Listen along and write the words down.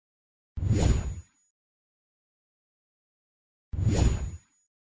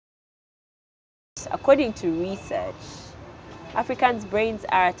according to research, Africans' brains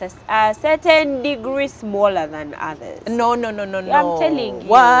are at a certain degree smaller than others. No. I'm telling you.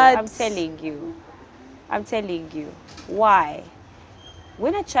 What? I'm telling you. I'm telling you. Why?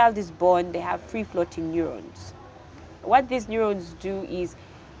 When a child is born, they have free-floating neurons. What these neurons do is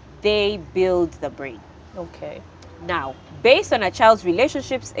they build the brain. Okay. Now, based on a child's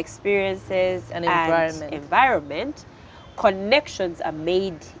relationships, experiences, and environment, connections are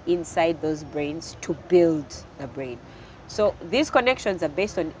made inside those brains to build the brain. So these connections are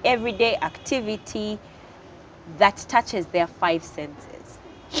based on everyday activity that touches their 5 senses.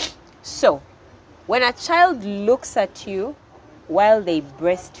 So when a child looks at you while they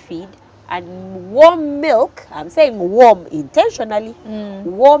breastfeed and warm milk, I'm saying warm intentionally,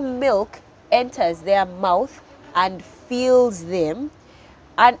 warm milk enters their mouth and fills them,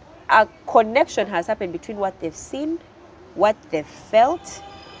 and a connection has happened between what they've seen, what they've felt,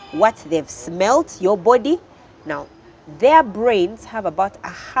 what they've smelt, your body. Now, their brains have about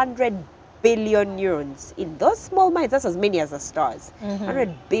 100 billion neurons in those small minds. That's as many as the stars.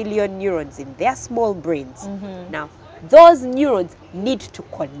 100 billion neurons in their small brains. Now, those neurons need to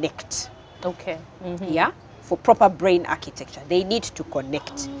connect. Okay. Yeah? For proper brain architecture, they need to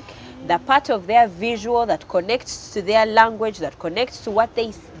connect. The part of their visual that connects to their language, that connects to what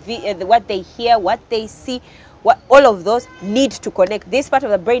they hear, what they see, all of those need to connect. This part of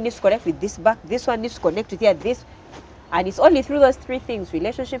the brain needs to connect with this back. This one needs to connect with here, this. And it's only through those 3 things: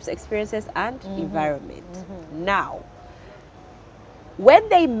 relationships, experiences, and environment. Now, when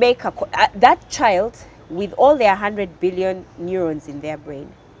they make that child with all their 100 billion neurons in their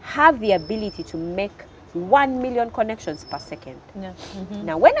brain have the ability to make 1 million connections per second. Yeah.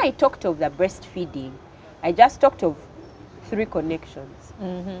 Now, when I talked of the breastfeeding, I just talked of 3 connections.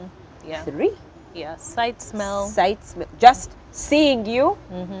 Yeah. 3? Yeah. Sight, smell. Just seeing you,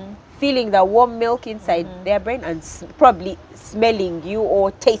 feeling the warm milk inside their brain, and probably smelling you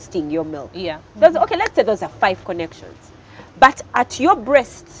or tasting your milk. Yeah. Okay, let's say those are 5 connections. But at your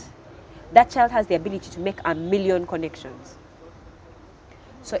breast, that child has the ability to make 1 million connections.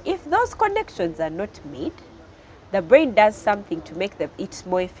 So if those connections are not made, the brain does something to make it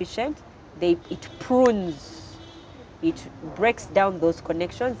more efficient. It prunes, it breaks down those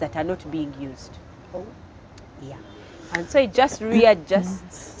connections that are not being used. Oh. Yeah. And so it just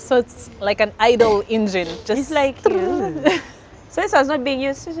readjusts. So it's like an idle engine. Just It's like, so this was not being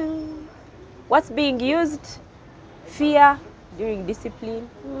used. What's being used? Fear during discipline.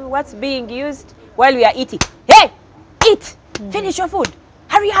 What's being used while we are eating? Hey, eat! Finish your food.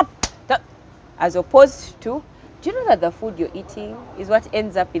 Hurry up! As opposed to, do you know that the food you're eating is what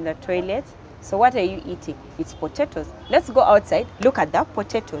ends up in the toilet? So what are you eating? It's potatoes. Let's go outside, look at the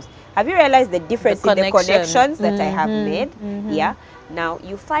potatoes. Have you realized the difference in the connections that I have made? Yeah. Now,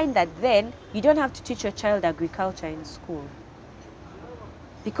 you find that then you don't have to teach your child agriculture in school,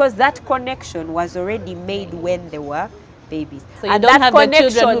 because that connection was already made when they were babies. So you don't have the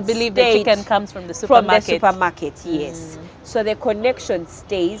children who believe the chicken comes from the supermarket. From the supermarket, yes. So the connection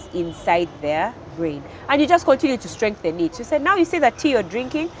stays inside their brain. And you just continue to strengthen it. You say, now you see the tea you're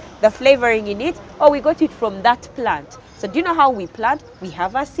drinking, the flavoring in it, we got it from that plant. So do you know how we plant? We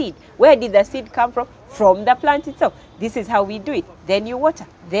have a seed. Where did the seed come from? From the plant itself. This is how we do it. Then you water,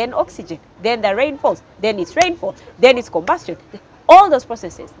 then oxygen, then the rain falls, then it's rainfall, then it's combustion. All those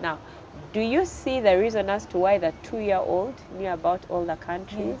processes. Now, do you see the reason as to why the 2-year-old knew about all the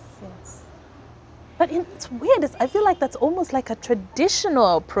countries? Yes. But it's weird. I feel like that's almost like a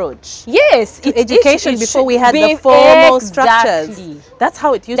traditional approach. Yes. To education before we had the formal structures. That's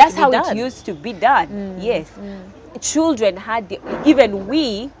how it used to be done. That's how it used to be done. Yes. Children had, even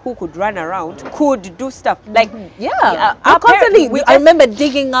we who could run around could do stuff. Like, constantly. I remember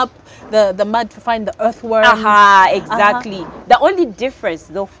digging up the mud to find the earthworms. Exactly. The only difference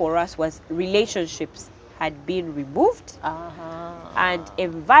though for us was relationships had been removed and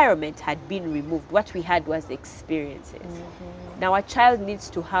environment had been removed. What we had was experiences. Now a child needs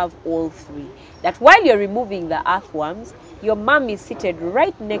to have all 3. That while you're removing the earthworms, your mom is seated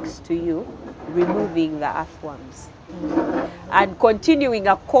right next to you removing the earthworms. And continuing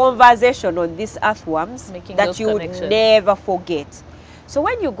a conversation on these earthworms that you would never forget. So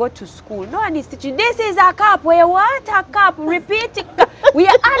when you go to school, no one is teaching, this is a cup. Where what? A cup. Repeat it. We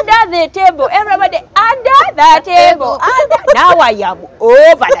are under the table. Everybody under the table. Now I am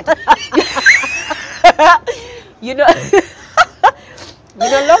over that. You know, you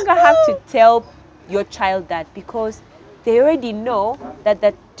no longer have to tell your child that, because they already know that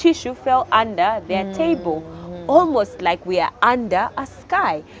the tissue fell under their table. almost like we are under a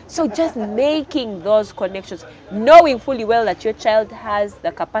sky. So just making those connections, knowing fully well that your child has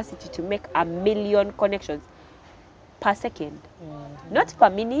the capacity to make 1 million connections per second, not per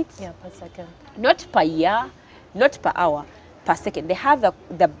minute, per second, not per year, not per hour, per second. They have the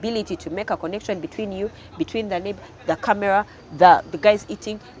ability to make a connection between you, between the neighbor, the camera, the guys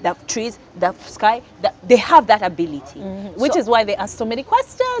eating, the trees, the sky. They have that ability. Which is why they ask so many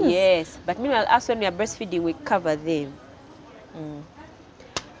questions. Yes, but meanwhile, us when we are breastfeeding, we cover them.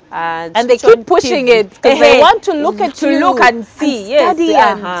 And they keep pushing it because they want to look at you, look and see, and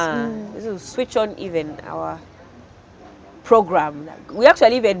study This will switch on even our program. We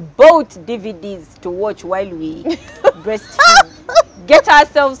actually even bought DVDs to watch while we breastfeed. Get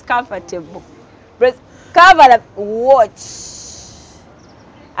ourselves comfortable. Cover up, watch.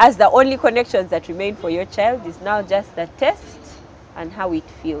 As the only connections that remain for your child is now just the test and how it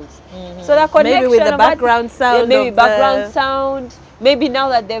feels. So the connection, maybe with the background sound, sound. Maybe now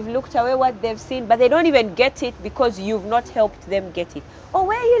that they've looked away what they've seen, but they don't even get it because you've not helped them get it. Oh,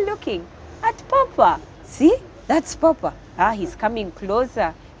 where are you looking? At Papa. See, that's Papa. Ah, he's coming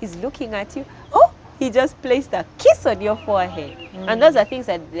closer. He's looking at you. Oh, he just placed a kiss on your forehead. And those are things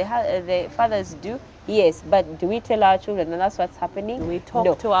that the fathers do. Yes, but do we tell our children and that's what's happening? We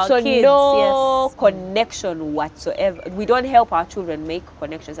talk to our kids. So no connection whatsoever. We don't help our children make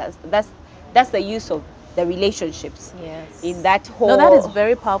connections. That's the use of the relationships. Yes. In that whole. No, that is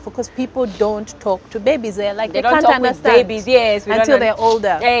very powerful because people don't talk to babies. They're like they don't can't talk understand with babies. Yes, until they're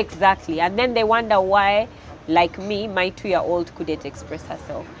older. Exactly, and then they wonder why, like me, my 2-year-old couldn't express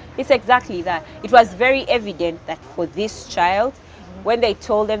herself. It's exactly that. It was very evident that for this child, when they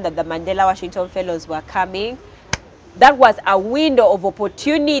told them that the Mandela Washington Fellows were coming, that was a window of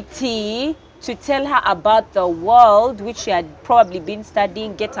opportunity to tell her about the world, which she had probably been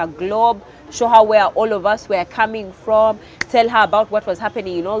studying, get a globe, show her where all of us were coming from, tell her about what was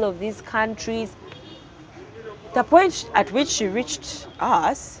happening in all of these countries. The point at which she reached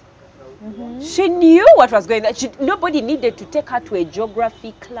us, she knew what was going on. Nobody needed to take her to a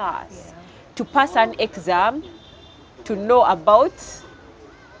geography class to pass an exam to know about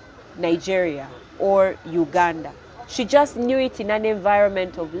Nigeria or Uganda. She just knew it in an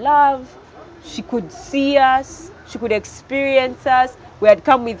environment of love. She could see us. She could experience us. We had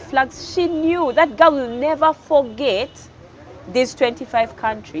come with flags. She knew that girl will never forget these 25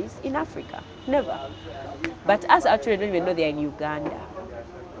 countries in Africa. Never. But as our children don't even know they're in Uganda.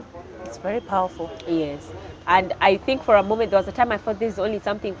 It's very powerful. Yes. And I think for a moment, there was a time I thought this is only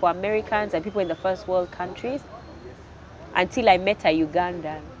something for Americans and people in the first world countries, until I met a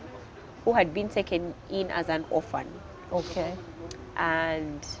Ugandan who had been taken in as an orphan. Okay.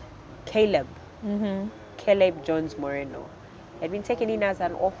 And Caleb Jones Moreno had been taken in as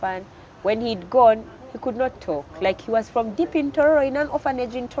an orphan. When he'd gone, he could not talk. Like, he was from deep in Tororo, in an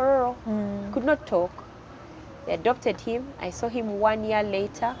orphanage in Tororo. He could not talk. They adopted him. I saw him 1 year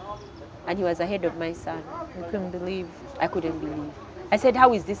later, and he was ahead of my son. You couldn't believe. I couldn't believe. I said,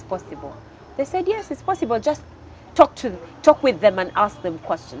 how is this possible? They said, yes, it's possible. Just talk with them and ask them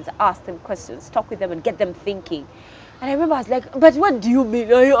questions, talk with them and get them thinking. And I remember I was like, but what do you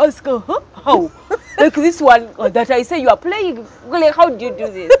mean? I ask her, huh? How? Like this one that I say you are playing, like, how do you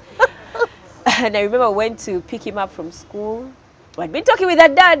do this? And I remember I went to pick him up from school. I'd been talking with her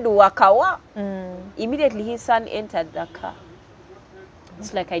dad, Wakawa. Immediately his son entered the car.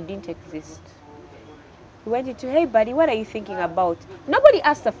 It's like I didn't exist. He went into, hey buddy, what are you thinking about? Nobody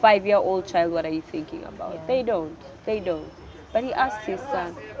asked a 5-year-old child, what are you thinking about? Yeah. They don't. But he asked his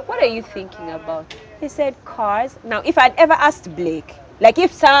son, what are you thinking about? He said, cars. Now, if I'd ever asked Blake, like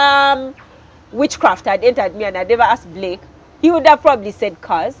if some witchcraft had entered me and I'd ever asked Blake, he would have probably said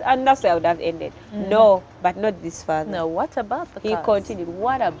cars, and that's where I would have ended. No, but not this father. No, what about the cars? He continued,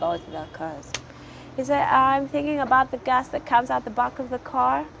 what about the cars? He said, I'm thinking about the gas that comes out the back of the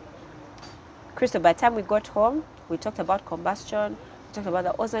car. Crystal, by the time we got home, we talked about combustion, we talked about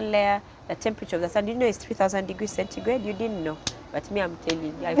the ozone layer, the temperature of the sun. Did you know it's 3,000 degrees centigrade? You didn't know. But me, I'm telling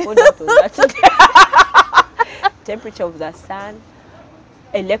you, I found out on that. Temperature of the sun,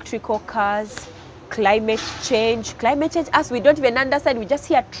 electrical cars, climate change. Climate change, us, we don't even understand. We just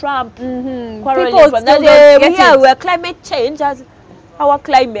hear Trump quarreling from that. We're climate change. Our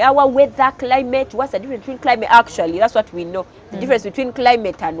climate, our weather, climate. What's the difference between climate? Actually, that's what we know. The difference between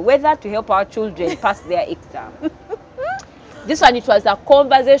climate and weather to help our children pass their exam. This one, it was a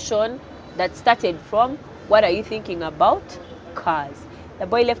conversation that started from, what are you thinking about? Cars. The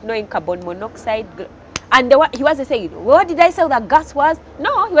boy left knowing carbon monoxide. And he wasn't saying, what did I say the gas was?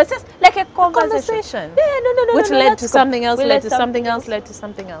 No, he was just like a conversation. Yeah, no. Which led to something else, led to something else, led to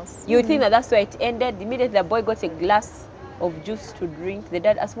something else. You would think that that's where it ended. Immediately the boy got a glass of juice to drink. The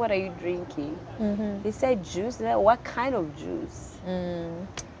dad asked, what are you drinking? He said, juice. They said, what kind of juice?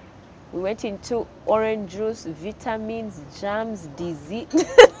 We went into orange juice, vitamins, jams, disease.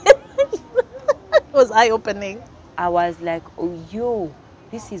 It was eye-opening. I was like, oh, yo,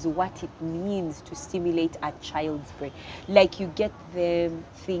 this is what it means to stimulate a child's brain. Like, you get them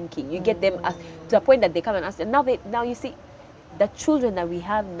thinking. You get them to the point that they come and ask. And now you see, the children that we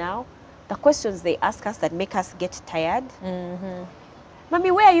have now, the questions they ask us that make us get tired.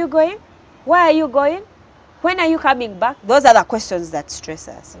 Mommy, where are you going? Why are you going? When are you coming back? Those are the questions that stress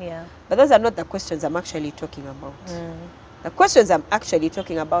us. Yeah. But those are not the questions I'm actually talking about. The questions I'm actually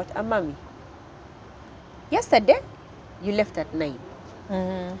talking about are, Mommy, yesterday you left at 9.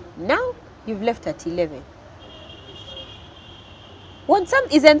 Now you've left at 11.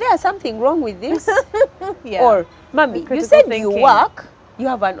 Isn't there something wrong with this? Yeah. Or, Mommy, you said you work. You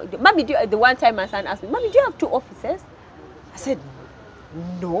have Mommy, the one time my son asked me, Mommy, do you have 2 offices? I said,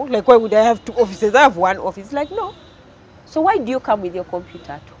 no. Like, why would I have 2 offices? I have 1 office. Like, no. So why do you come with your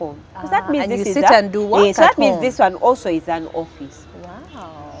computer at home? Because that means and this you is sit and do work so that at means home. this one also is an office.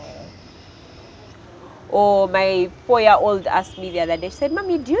 Wow. Or my 4-year-old asked me the other day, she said,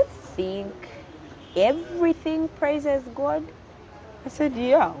 Mommy, do you think everything praises God? I said,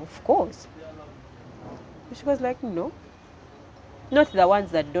 yeah, of course. She was like, no. Not the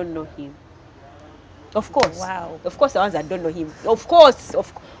ones that don't know him. Of course. Wow. Of course, the ones that don't know him. Of course.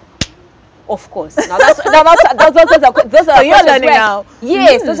 Of course. Now those are So you're learning now.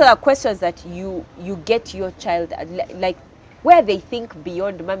 Yes, those are the questions that you get your child, like, where they think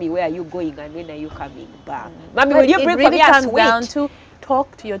beyond, Mommy, where are you going and when are you coming back? Mommy, will you bring for me a sweet? It really comes down to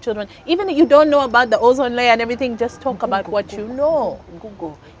talk to your children. Even if you don't know about the ozone layer and everything, just talk about what you know.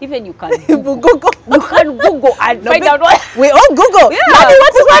 Google. Even you can Google. You can Google and find out what. We all Google. Yeah. Mommy,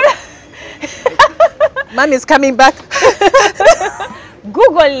 what is what? Mommy's coming back.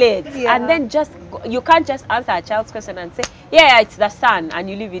 Google it. Yeah. And then you can't just answer a child's question and say, yeah, it's the sun, and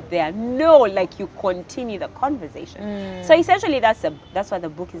you leave it there. No, like, you continue the conversation. So essentially that's what the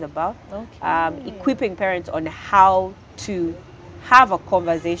book is about. Okay. Equipping parents on how to have a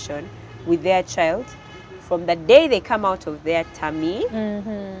conversation with their child from the day they come out of their tummy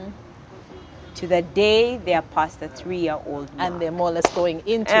to the day they are past the 3-year-old mark. And they're more or less going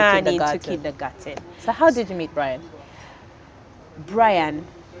into kindergarten. So how did you meet Brian? Brian,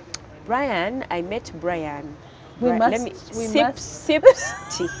 I met Brian. Let me sip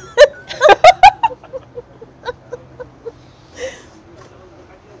tea.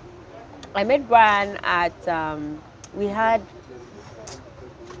 I met Brian at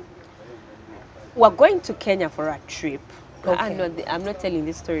we're going to Kenya for a trip. Okay. I'm not telling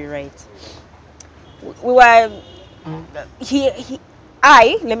this story right. We were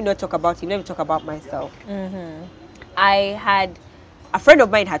let me not talk about him, let me talk about myself. A friend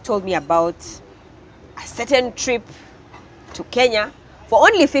of mine had told me about a certain trip to Kenya for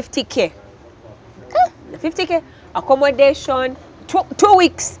only 50K. 50K, accommodation, 2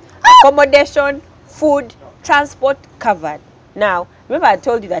 weeks, accommodation, food, transport covered. Now, remember I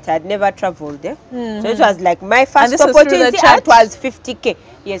told you that I had never traveled there? So it was like my first opportunity, and it was 50K.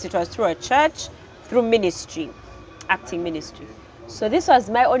 Yes, it was through a church, through ministry, acting ministry. So this was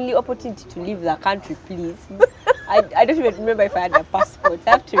my only opportunity to leave the country, please. I don't even remember if I had a passport. I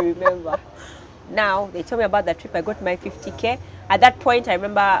have to remember. Now, they told me about the trip. I got my 50K. At that point, I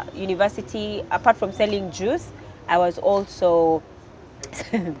remember university, apart from selling juice, I was also,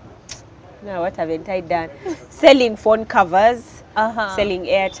 now what haven't I done? Selling phone covers, selling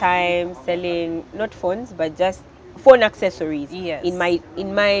airtime, selling, not phones, but just phone accessories. Yes. In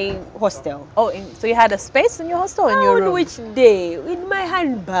my hostel. Oh, so you had a space in your hostel, in your room? On which day? In my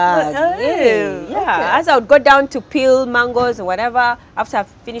handbag. Yeah. Okay. As I would go down to peel mangoes or whatever, after I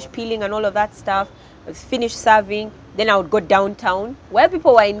finished peeling and all of that stuff, finished serving, then I would go downtown. Where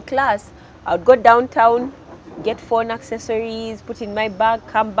people were in class, I would go downtown, get phone accessories, put in my bag,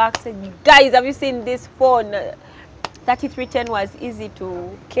 come back, say, guys, have you seen this phone? 3310 was easy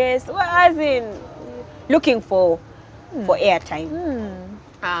to case. Was in looking for airtime.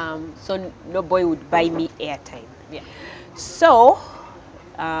 So no boy would buy me airtime. Yeah. So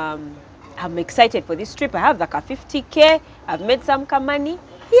I'm excited for this trip. I have like a 50K. I've made some money.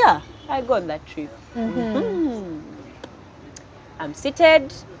 Yeah, I go on that trip. I'm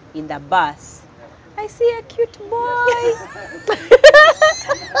seated in the bus. I see a cute boy.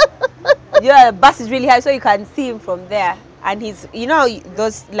 Yeah, the bus is really high, so you can see him from there. and he's, you know,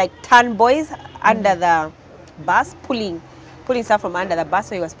 those like turn boys under the bus, pulling stuff from under the bus.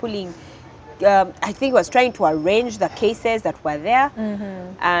 So he was pulling, I think he was trying to arrange the cases that were there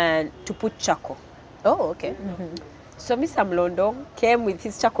and to put charcoal. Oh, okay. So Mr. Mulondo came with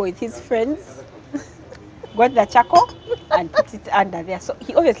his charcoal with his friends, got the charcoal and put it under there. So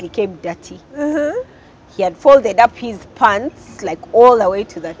he obviously came dirty. He had folded up his pants like all the way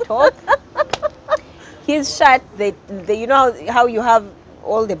to the top. His shirt, you know how you have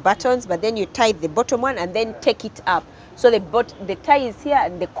all the buttons, but then you tie the bottom one and then take it up. So the tie is here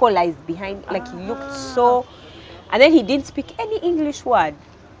and the collar is behind. Like he looked so, and then he didn't speak any English word,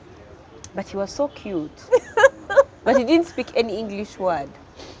 but he was so cute. But he didn't speak any English word.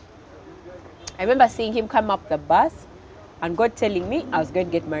 I remember seeing him come up the bus and God telling me I was going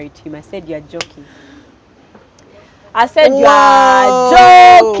to get married to him. I said, "You're joking." I said, "You are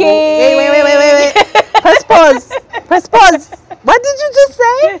joking." Wait. Press pause. Press pause. What did you just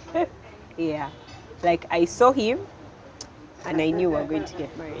say? Yeah. Like I saw him and I knew we were going to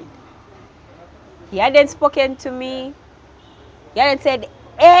get married. He hadn't spoken to me. He hadn't said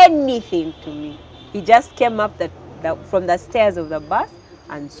anything to me. He just came up from the stairs of the bus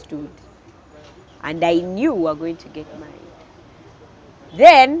and stood. And I knew we were going to get married.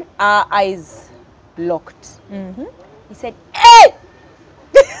 Then our eyes locked. He said, "Hey!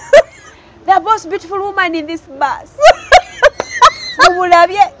 The most beautiful woman in this bus."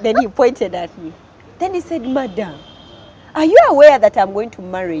 Then he pointed at me. Then he said, "Madam, are you aware that I'm going to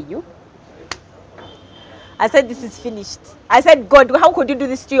marry you?" I said, "This is finished." I said, "God, how could you do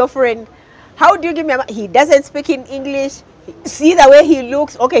this to your friend? How do you give me a He doesn't speak in English. See the way he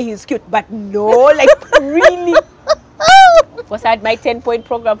looks. Okay, he's cute, but no, like really." Was that my 10-point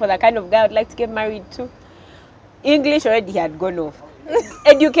program for the kind of guy I'd like to get married to? English already had gone off.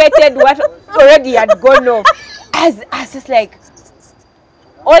 Educated, what already had gone off. As just like,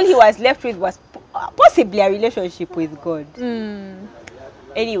 all he was left with was possibly a relationship with God.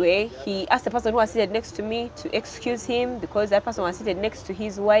 Anyway, he asked the person who was seated next to me to excuse him because that person was seated next to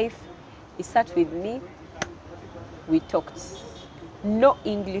his wife. He sat with me. We talked. No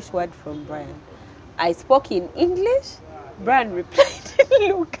English word from Brian. I spoke in English. Brian replied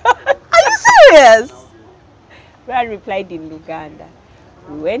in Luganda. Are you serious? Brian replied in Luganda.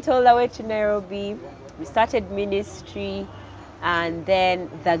 We went all the way to Nairobi. We started ministry. And then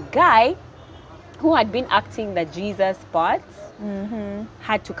the guy who had been acting the Jesus parts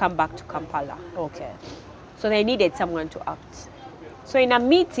had to come back to Kampala. Okay. So they needed someone to act. So in a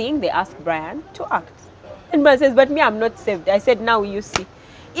meeting, they asked Brian to act. And Brian says, "But me, I'm not saved." I said, "Now you see."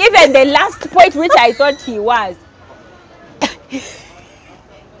 Even the last point, which I thought he was,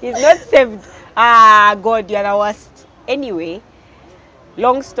 he's not saved. Ah, God, you're the worst. Anyway,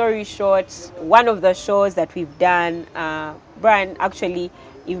 long story short, one of the shows that we've done, Brian actually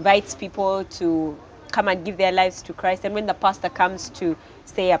invites people to come and give their lives to Christ. And when the pastor comes to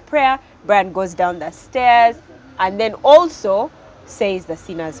say a prayer, Brian goes down the stairs and then also says the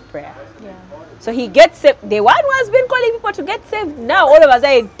sinner's prayer. Yeah. So he gets saved. The one who has been calling people to get saved, now all of a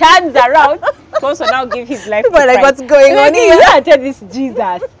sudden turns around to also now give his life to Christ. Like, what's going on here? Yeah, tell this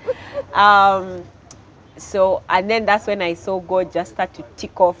Jesus. So, and then that's when I saw God just start to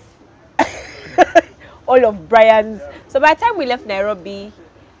tick off all of Brian's. So by the time we left Nairobi,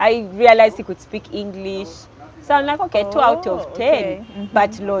 I realized he could speak English. So I'm like, okay, 2 out of 10. Okay.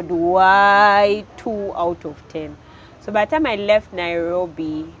 But Lord, why 2 out of 10? So by the time I left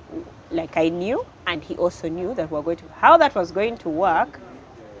Nairobi, like I knew, and he also knew that we were going to, how that was going to work,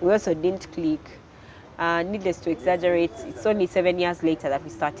 we also didn't click. Needless to exaggerate, it's only 7 years later that we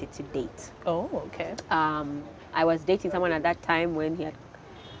started to date. Oh, okay. I was dating someone at that time when he had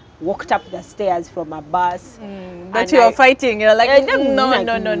walked up the stairs from a bus. But you were fighting. You're like,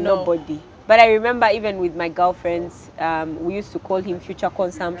 no. Nobody. But I remember even with my girlfriends, we used to call him future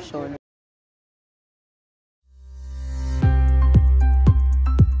consumption.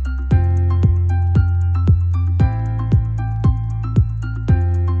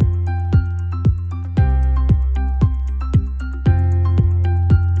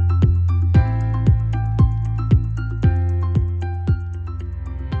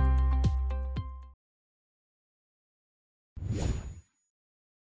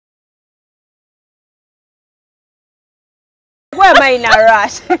 Why am I in a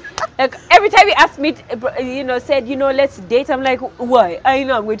rush? Like every time he asked me, said, let's date. I'm like, why? I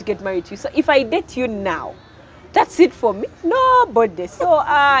know I'm going to get married to you. So if I date you now, that's it for me. Nobody. So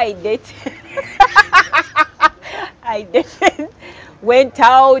I dated. I dated, went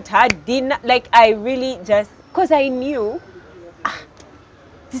out, had dinner. Like I really just, because I knew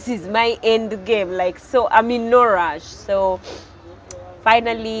this is my end game. Like, so I'm in no rush. So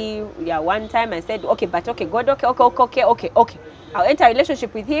finally, yeah, one time I said, okay, but okay, God, okay. I'll enter a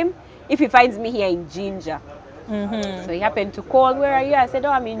relationship with him if he finds me here in Ginger. So he happened to call, where are you? I said,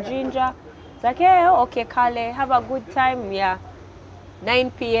 oh, I'm in Ginger. It's like, hey, okay, Kale, have a good time. Yeah.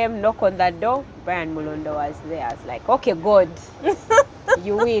 9 p.m., knock on the door. Brian Mulondo was there. I was like, okay, God,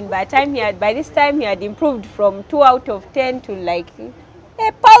 you win. By this time he had improved from 2 out of 10 to like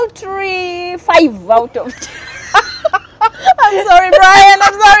a paltry 5 out of 10. I'm sorry, Brian.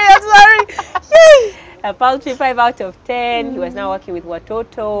 I'm sorry. Yay. A paltry 5 out of 10. He was now working with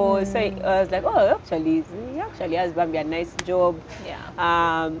Watoto. So I was like, oh, he actually has Bambi a nice job.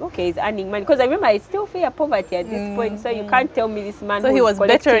 Yeah. Okay, he's earning money. Because I remember it's still fair poverty at this point. So you can't tell me this man. So he was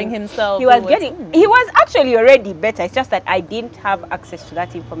bettering himself. He was actually already better. It's just that I didn't have access to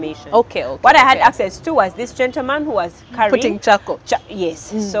that information. Okay. What I had access to was this gentleman who was carrying. Putting charcoal.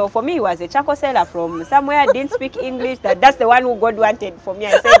 Yes. So for me, he was a charcoal seller from somewhere. Didn't speak English. That's the one who God wanted for me.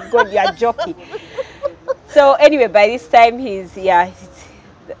 I said, God, you are joking. So anyway, by this time, his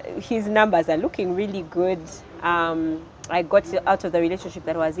numbers are looking really good. I got out of the relationship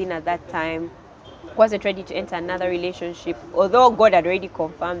that I was in at that time. Wasn't ready to enter another relationship, although God had already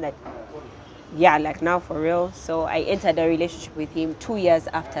confirmed that, yeah, like now for real. So I entered a relationship with him 2 years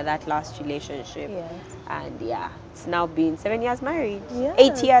after that last relationship. Yes. And yeah, it's now been 7 years married. Yes.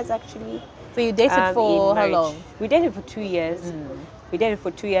 8 years actually. So you dated for how long? We dated for 2 years. We dated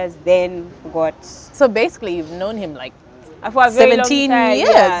for 2 years, then got... So basically you've known him like for a very 17 long time. years.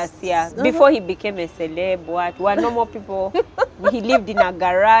 Yes, yeah. Before he became a celeb, we were normal people. He lived in a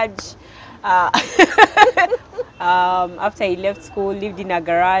garage. After he left school, lived in a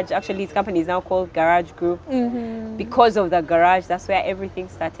garage. Actually, his company is now called Garage Group. Because of the garage, that's where everything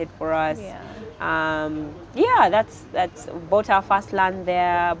started for us. Yeah, that's bought our first land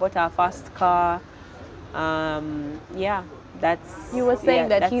there, bought our first car. Yeah, that's... You were saying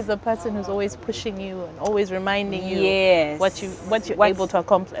that he's a person who's always pushing you and always reminding you what you're able to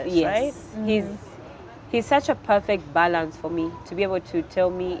accomplish, right? He's such a perfect balance for me to be able to tell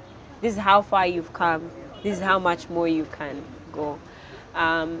me, this is how far you've come, this is how much more you can go.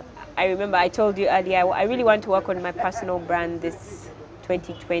 I remember I told you earlier, I really want to work on my personal brand this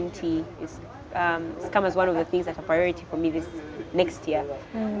 2020. It's come as one of the things that are priority for me this next year.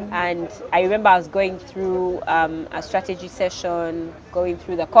 And I remember I was going through a strategy session, going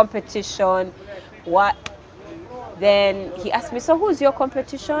through the competition. Then he asked me, so who's your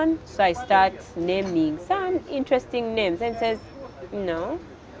competition? So I start naming some interesting names and says, no.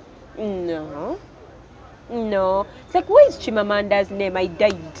 It's like, where is Chimamanda's name? I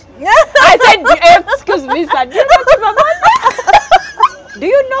died. I said, excuse me, sir, do you know Chimamanda? Do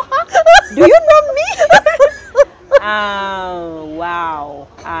you know her? Do you know me? Wow.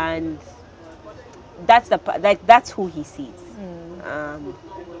 And that's who he sees. And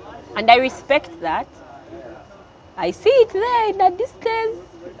I respect that. I see it there in the distance.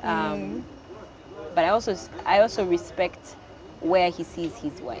 But I also respect where he sees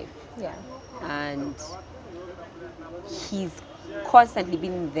his wife. Yeah. And he's constantly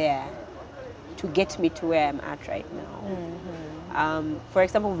been there to get me to where I'm at right now. For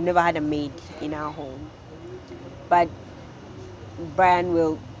example, we've never had a maid in our home, but Brian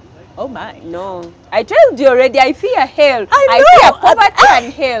will... Oh my. No. I told you already, I fear hell. I fear poverty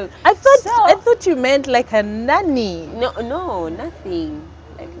and hell. I thought you meant like a nanny. No, nothing.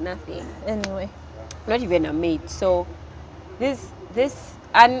 Like nothing. Anyway. Not even a maid. So this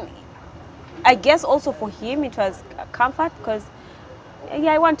and I guess also for him it was a comfort, because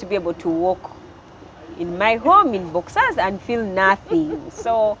I want to be able to walk in my home in boxers and feel nothing.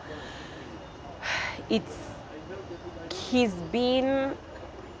 So he's been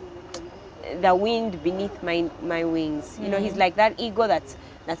the wind beneath my wings. You know, he's like that eagle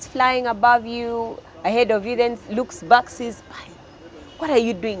that's flying above you, ahead of you, then looks back, says, what are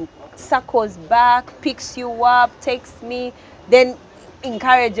you doing? Circles back, picks you up, takes me, then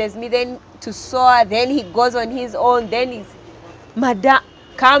encourages me then to soar, then he goes on his own, then he's madam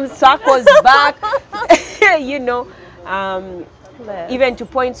comes, circles back. You know, even to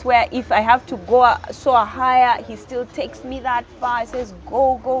points where if I have to go soar higher, he still takes me that far. He says,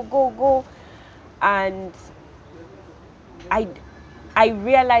 go. And I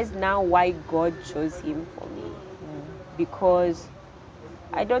realize now why God chose him for me. Because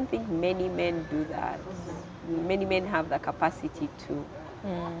I don't think many men do that. Many men have the capacity to.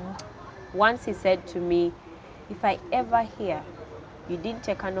 Once he said to me, if I ever hear you didn't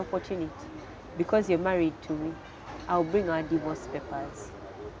take an opportunity because you're married to me, I'll bring our divorce papers.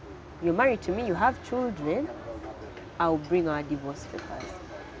 You're married to me, you have children, I'll bring our divorce papers.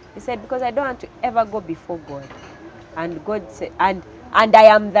 He said, because I don't want to ever go before God. And God said, and I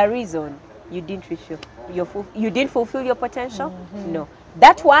am the reason you didn't reach you didn't fulfill your potential. No,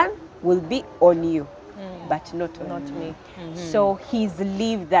 that one will be on you, but not me. So he's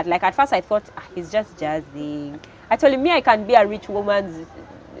lived that. Like at first I thought he's just jazzing. I told him, me, I can be a rich woman's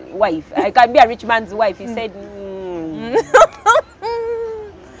wife. I can be a rich man's wife. He said,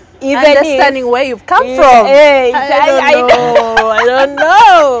 even understanding where you've come from. I don't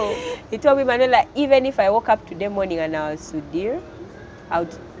know. He told me, Manuela, even if I woke up today morning and I was Sudir, I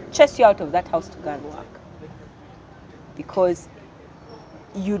would chase you out of that house to go and work. Because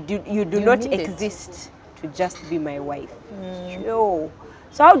you do not exist to just be my wife. No.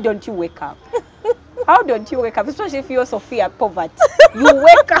 So how don't you wake up? How don't you wake up? Especially if you also fear poverty. You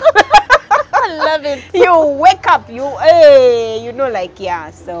wake up. I love it. You wake up. You know, like,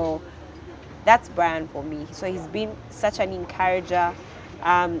 yeah. So that's Brian for me. So he's been such an encourager.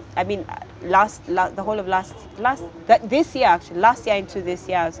 I mean, the whole of this year, actually, last year into this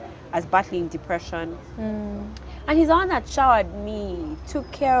year, I was battling depression. And he's the one that showered me,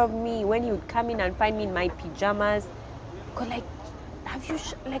 took care of me when he would come in and find me in my pajamas. Go like, have you,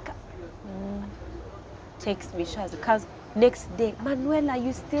 takes me, showers, comes next day, Manuela,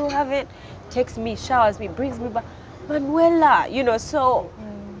 you still haven't, takes me, showers me, brings me back, Manuela, you know, so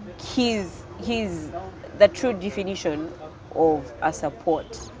he's the true definition of a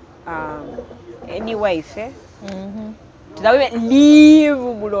support. Any wife, to the women, leave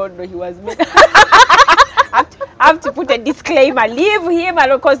Mulondo, he was made. I have to put a disclaimer, leave him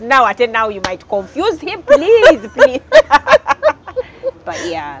alone, because now you might confuse him, please. But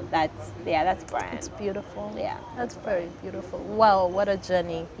yeah, that's Brian. It's beautiful. Yeah, that's very beautiful. Wow, what a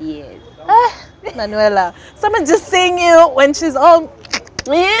journey. Yes. Manuela, someone just seeing you when she's all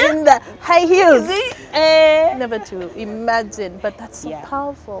in the high heels. Never to imagine, but that's so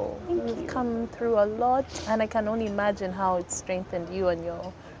powerful. You've come through a lot, and I can only imagine how it strengthened you and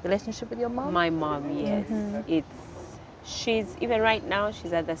your relationship with your mom. My mom, yes. She's even right now,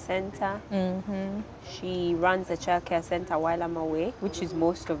 she's at the center. She runs a childcare center while I'm away, which is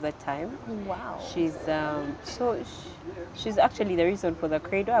most of the time. Wow. She's she's actually the reason for the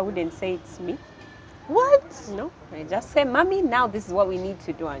cradle. I wouldn't say it's me. What? No, I just say, Mommy, now this is what we need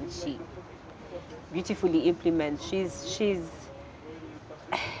to do, and she beautifully implements. She's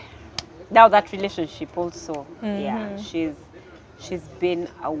now that relationship also. Yeah, she's been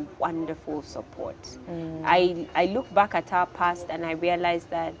a wonderful support. I look back at our past and I realize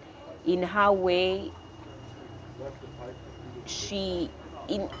that in her way, she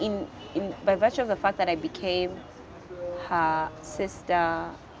by virtue of the fact that I became her sister,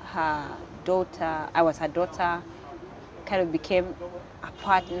 her daughter, I was her daughter, kind of became a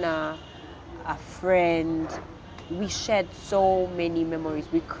partner, a friend. We shared so many memories.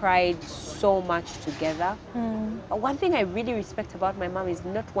 We cried so much together. But one thing I really respect about my mom is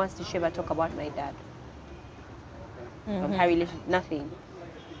not once did she ever talk about my dad. From her relationship, nothing.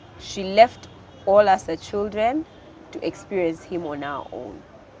 She left all us the children to experience him on our own.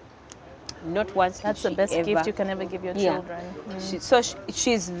 Not once. That's the best gift you can ever give your children.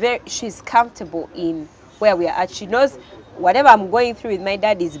 She's comfortable in where we are at. She knows whatever I'm going through with my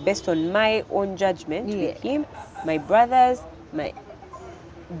dad is based on my own judgment with him, my brothers,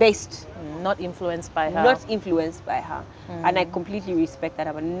 based. Not influenced by her. Not influenced by her. And I completely respect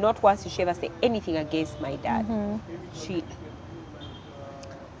that. But not once did she ever say anything against my dad.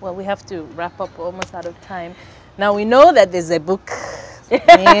 Well, we have to wrap up, almost out of time. Now we know that there's a book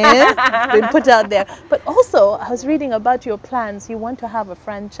been put out there. But also, I was reading about your plans. You want to have a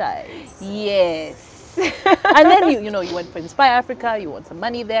franchise. Yes. And then you went for Inspire Africa, you won some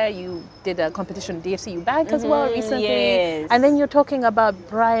money there, you did a competition DFCU Bank as well recently. Yes. And then you're talking about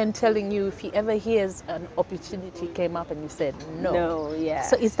Brian telling you if he ever hears an opportunity came up and you said no. No, yeah.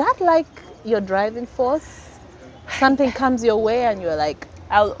 So is that like your driving force? Something comes your way and you're like,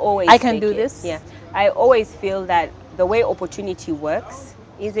 I can do this? Yeah. I always feel that the way opportunity works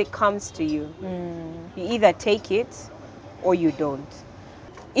is it comes to you. You either take it or you don't.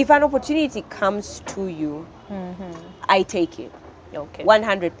 If an opportunity comes to you, I take it. Okay.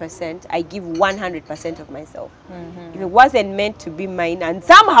 100%. I give 100% of myself. If it wasn't meant to be mine and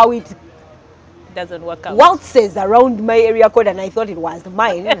somehow it doesn't work out, waltzes around my area code and I thought it was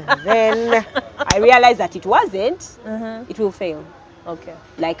mine, then I realized that it wasn't, it will fail. Okay.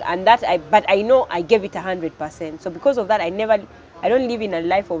 But I know I gave it 100%. So because of that, I don't live in a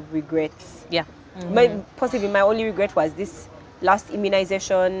life of regrets. Yeah. Possibly my only regret was this last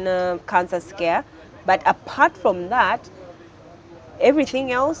immunization cancer scare. But apart from that,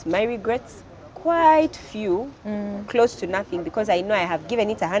 everything else, my regrets quite few, close to nothing, because I know I have given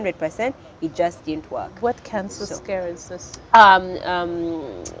it 100%. It just didn't work. What cancer scare is this?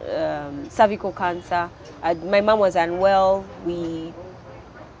 Cervical cancer. My mom was unwell. We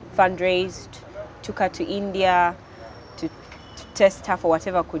fundraised, took her to India to test her for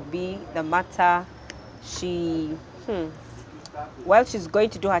whatever could be the matter. She, while she's going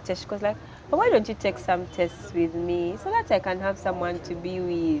to do her test, she was like, "But why don't you take some tests with me so that I can have someone to be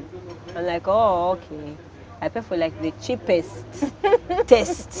with?" I'm like, "Oh, okay." I pay for like the cheapest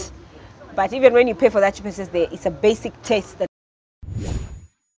test. But even when you pay for that cheapest test, it's a basic test that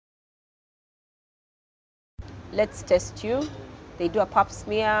let's test you. They do a pap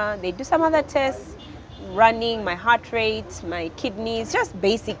smear, they do some other tests, running my heart rate, my kidneys, just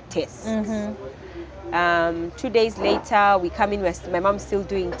basic tests. 2 days later, we come in, my mom's still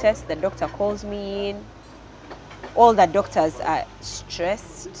doing tests, the doctor calls me in. All the doctors are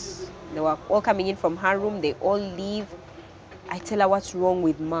stressed. They were all coming in from her room, they all leave. I tell her, "What's wrong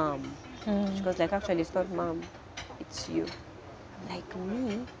with mom?" She goes like, "Actually, it's not mom, it's you." I'm like,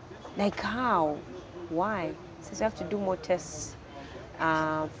 "Me? Like how? Why?" She says, "You have to do more tests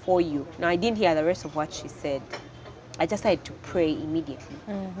for you." Now, I didn't hear the rest of what she said. I just had to pray immediately.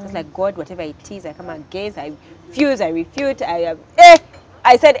 Just like, "God, whatever it is, I come against, I refuse, I refute, I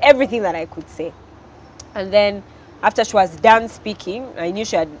said everything that I could say." And then after she was done speaking, I knew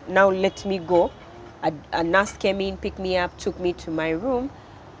she had now let me go. A nurse came in, picked me up, took me to my room,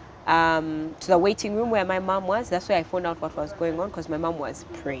 to the waiting room where my mom was. That's where I found out what was going on, because my mom was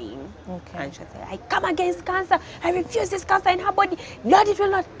praying. Okay. And she said, "I come against cancer. I refuse this cancer in her body. Lord, it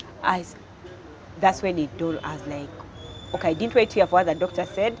will not." That's when it dawned. I was like, okay, I didn't wait to hear what the doctor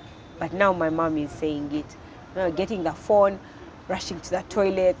said, but now my mom is saying it. Now getting the phone, rushing to the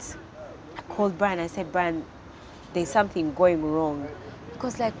toilet. I called Brian. I said, "Brian, there's something going wrong."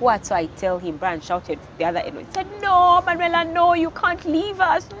 Because like, "What?" So I tell him. Brian shouted the other end. He said, "No, Manuela, no, you can't leave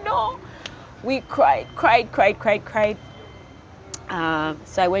us, no." We cried.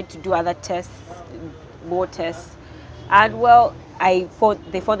 So I went to do other tests, more tests. And well,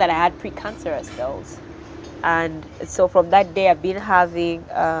 they found that I had precancerous cells. And so from that day, I've been having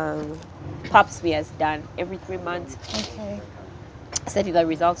pap smears done every 3 months. Okay. Sending the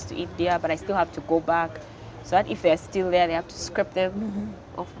results to India, but I still have to go back. So that if they're still there, they have to scrape them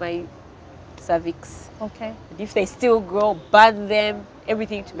off my cervix. Okay. And if they still grow, burn them,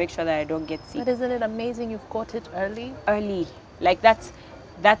 everything to make sure that I don't get sick. But isn't it amazing you've got it early? Early. Like that's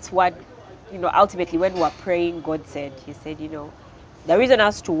what, ultimately when we were praying, God said, He said, the reason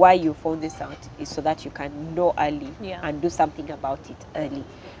as to why you found this out is so that you can know early and do something about it early.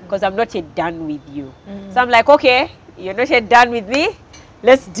 Because I'm not yet done with you. So I'm like, okay, you're not yet done with me.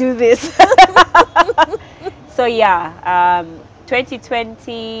 Let's do this. So yeah,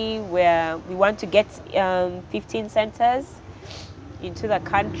 2020, where we want to get 15 centers into the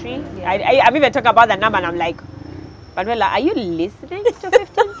country. I'm even talking about the number, and I'm like, Manuela, are you listening to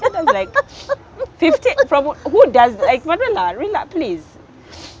 15 centers? Like, 15 from who does, like, Manuela, relax, please.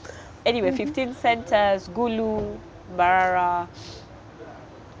 Anyway, 15 centers: Gulu, Barara,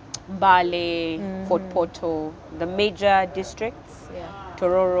 Mbale, Fort Portal, the major districts.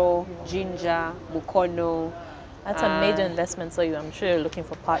 Tororo, Jinja, Mukono. That's a major investment, so I'm sure you're looking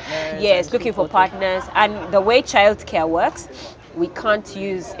for partners. Yes, looking for partners. And the way childcare works, we can't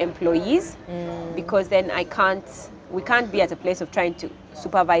use employees because then we can't be at a place of trying to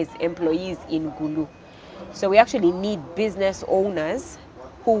supervise employees in Gulu. So we actually need business owners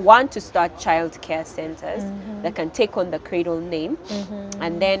who want to start childcare centers that can take on the Cradle name.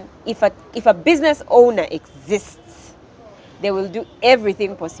 And then if a business owner exists, they will do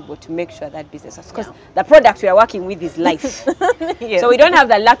everything possible to make sure that business, because the product we are working with is life. So we don't have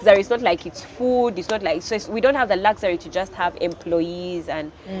the luxury. It's not like it's food. It's not like, so we don't have the luxury to just have employees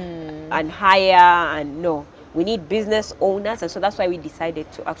and hire, and no. We need business owners, and so that's why we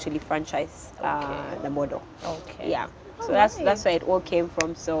decided to actually franchise the model. Okay. Yeah. So that's where it all came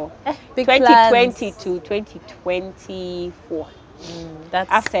from. So 2020 to 2024. That's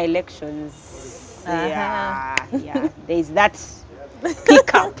after elections. Yeah, there's that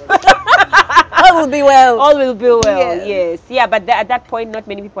pickup. All will be well. All will be well, yes. Yeah, but at that point, not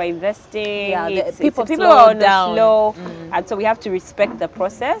many people are investing. Yeah, people are on the slow. And so we have to respect the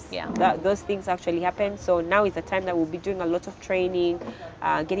process. Yeah. Those things actually happen. So now is the time that we'll be doing a lot of training,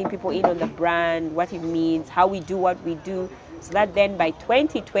 getting people in on the brand, what it means, how we do what we do. So that then by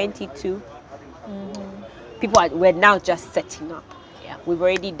 2022, we're now just setting up. Yeah. We've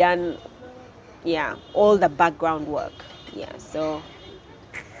already done all the background work. Yeah, so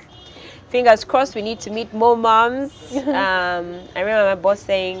fingers crossed, we need to meet more moms. I remember my boss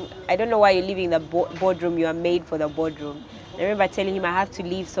saying, I don't know why you're leaving the boardroom. You are made for the boardroom. I remember telling him I have to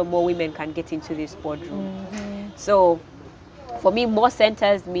leave so more women can get into this boardroom. So for me, more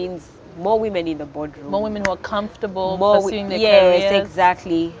centers means more women in the boardroom. More women who are comfortable pursuing their careers. Yes,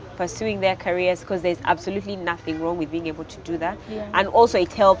 exactly. Pursuing their careers, because there's absolutely nothing wrong with being able to do that. Yeah. And also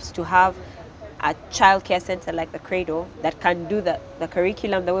it helps to have a childcare center like the Cradle that can do the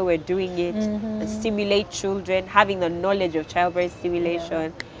curriculum the way we're doing it, and stimulate children, having the knowledge of childbearing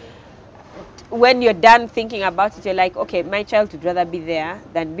stimulation. Yeah. When you're done thinking about it, you're like, okay, my child would rather be there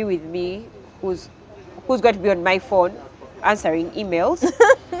than be with me, who's going to be on my phone answering emails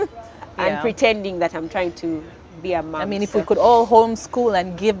and pretending that I'm trying to be a mom. I mean, if we could all homeschool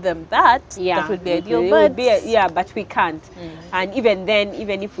and give them that, that would be ideal. But we can't. And even then,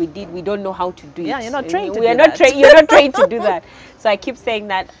 even if we did, we don't know how to do it. Yeah, you're not trained to do that. You're not trained to do that. So I keep saying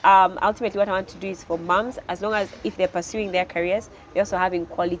that ultimately what I want to do is for moms, as long as if they're pursuing their careers, they're also having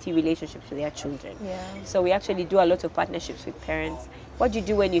quality relationships with their children. Yeah. So we actually do a lot of partnerships with parents. What do you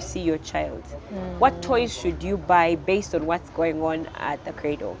do when you see your child? What toys should you buy based on what's going on at the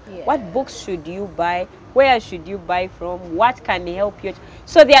Cradle? Yeah. What books should you buy? Where should you buy from? What can help you?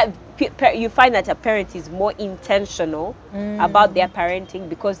 So you find that a parent is more intentional about their parenting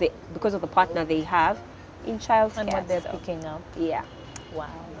because of the partner they have in childcare. And what they're picking up. Yeah.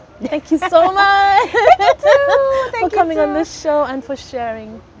 Wow. Thank you so much for coming on this show and for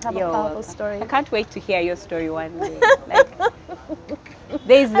sharing. Have a powerful story. I can't wait to hear your story one day.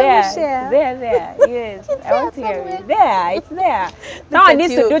 There. Yes, I want to hear it. It's there. No one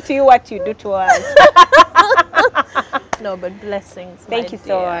needs to do to you what you do to us. No, but blessings. Thank you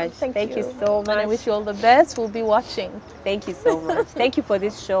so much. Thank you so much. And I wish you all the best. We'll be watching. Thank you so much. Thank you for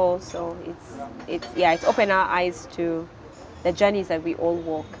this show. So it's opened our eyes to the journeys that we all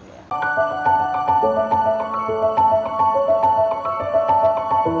walk.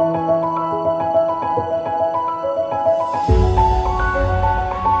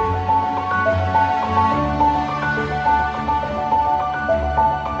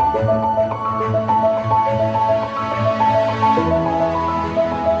 Yeah.